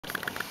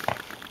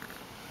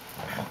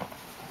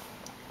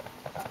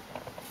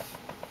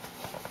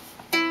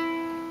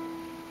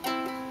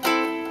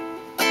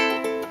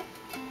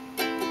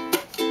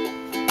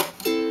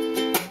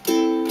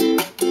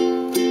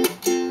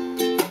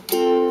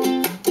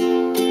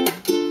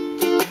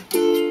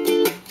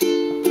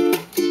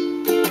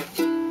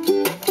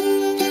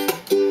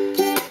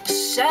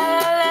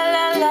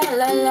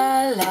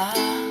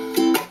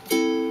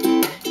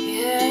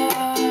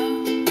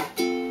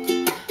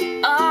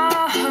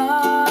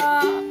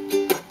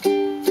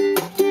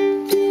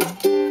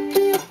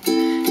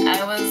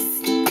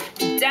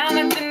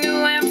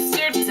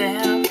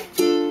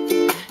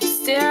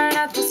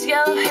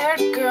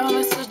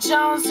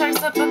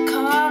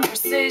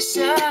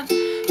sensation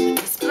with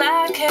this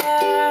black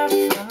hair,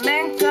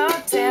 flamenco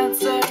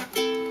dancer.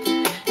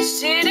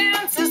 She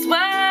dances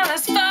while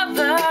his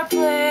father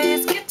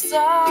plays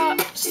guitar.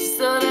 She's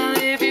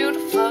suddenly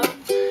beautiful,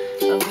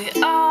 but we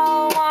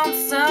all want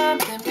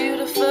something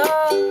beautiful.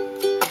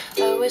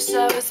 I wish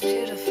I was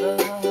beautiful.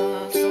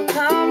 So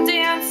come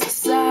dance to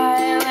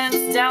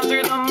silence down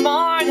through the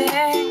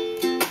morning.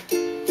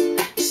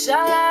 Sha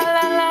la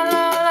la la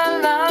la la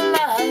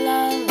la la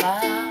la,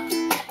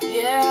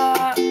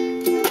 yeah.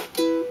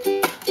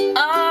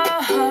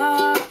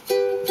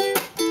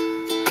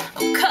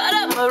 Cut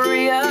up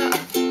Maria.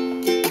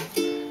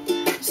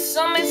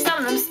 Show me some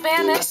of them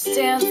Spanish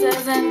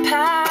dances and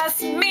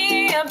pass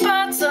me a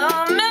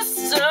bottle,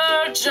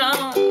 Mr.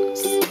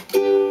 Jones.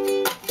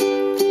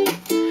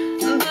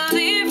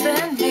 Believe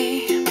in me,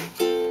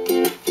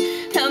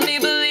 help me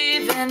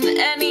believe in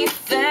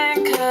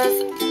anything, 'cause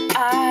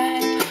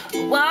I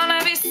wanna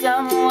be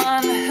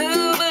someone who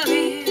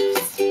believes.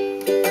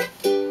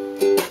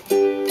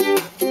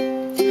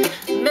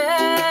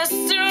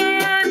 Mr.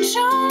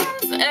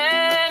 Jones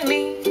and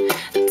me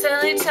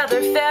tell each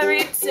other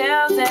fairy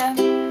tales and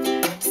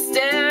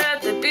stare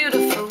at the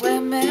beautiful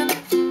women.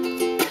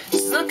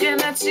 She's looking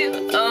at you,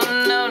 oh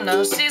no,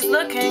 no, she's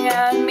looking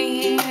at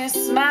me,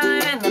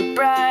 smiling in the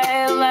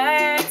bright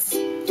lights,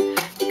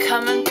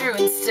 coming through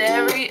in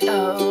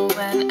stereo.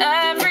 When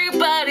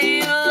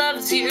everybody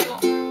loves you,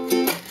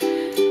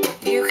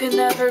 you can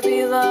never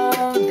be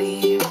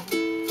lonely.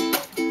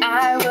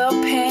 I will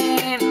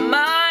paint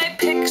my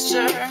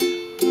picture,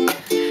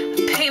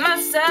 paint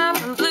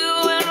myself in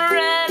blue and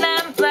red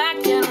and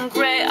black and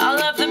gray. All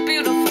of the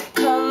beautiful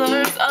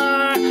colors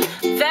are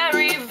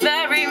very,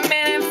 very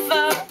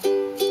meaningful.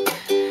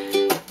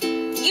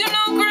 You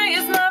know gray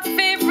is my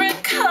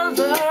favorite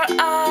color.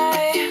 I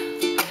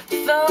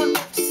felt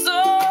so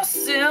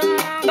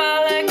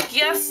symbolic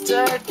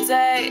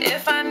yesterday.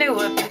 If I knew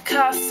a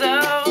Picasso,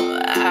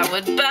 I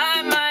would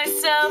buy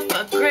myself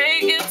a gray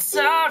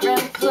guitar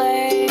and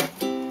play.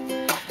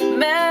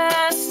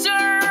 Mr.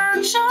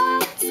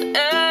 Jones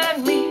and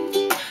me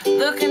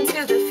look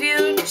into the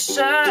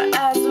future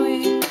as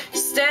we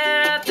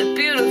stare at the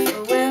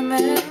beautiful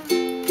women.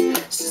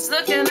 She's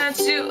looking at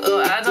you, oh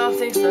I don't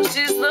think so,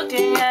 she's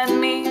looking at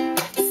me,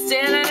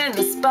 standing in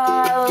the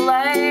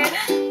spotlight.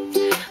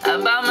 I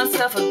bought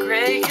myself a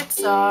great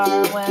guitar.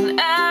 When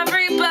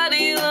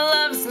everybody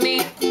loves me,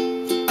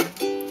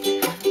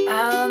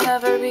 I'll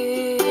never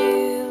be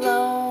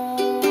lonely.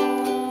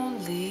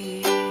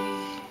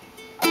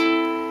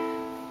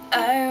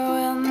 I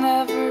will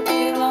never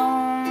be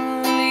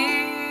lonely.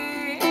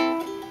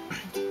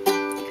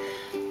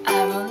 I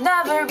will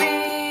never be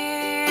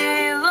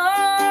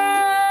lonely.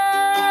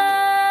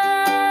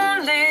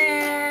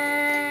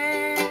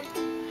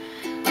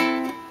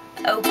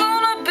 I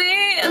wanna be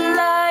a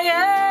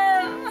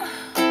lion.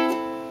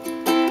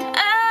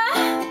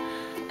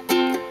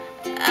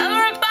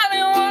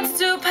 Everybody wants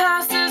to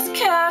pass as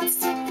cats.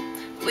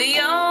 We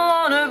all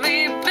wanna be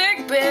big,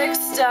 big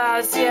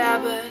stars, yeah,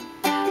 but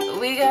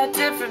we got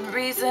different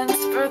reasons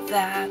for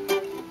that.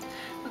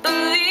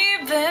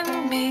 Believe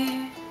in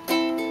me,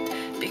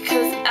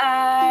 because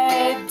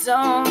I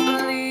don't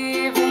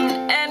believe in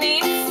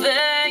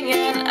anything,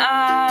 and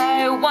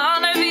I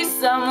wanna be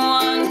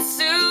someone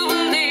to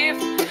believe,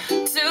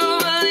 to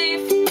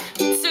believe,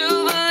 to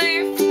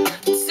believe,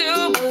 to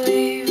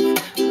believe.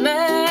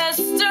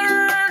 Mr.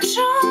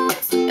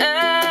 Jones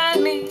and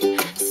me,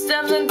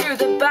 stumbling through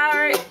the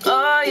barrier,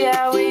 oh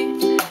yeah, we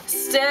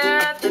stare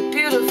at the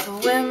beautiful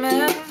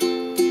women.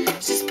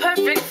 She's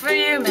perfect for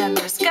you, man,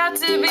 there's got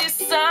to be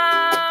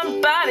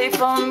somebody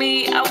for me.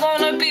 I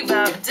wanna be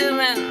Bob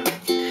Dylan.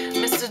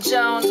 Mr.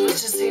 Jones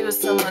wishes he was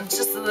someone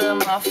just a little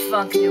more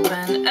funky.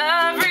 When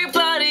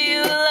everybody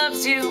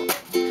loves you,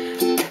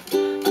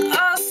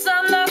 oh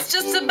son, that's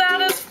just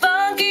about as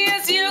funky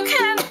as you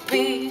can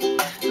be.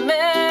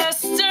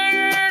 Mr.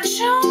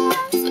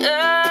 Jones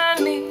and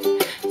me,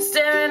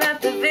 staring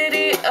at the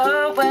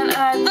video. When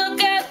I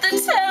look at the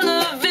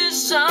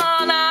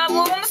television, I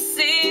wanna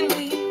see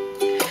me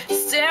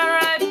stare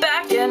right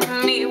back at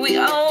me. We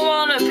all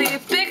wanna be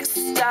big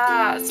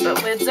stars,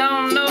 but we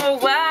don't know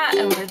why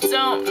and we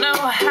don't know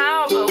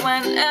how. But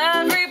when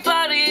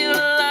everybody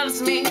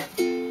loves me,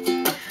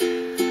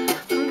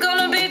 I'm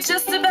gonna be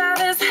just about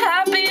as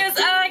happy as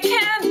I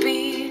can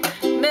be.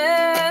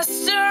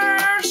 Mr.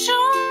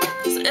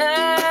 Jones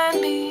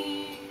and me,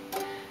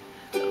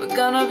 we're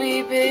gonna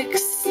be big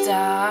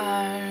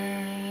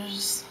stars.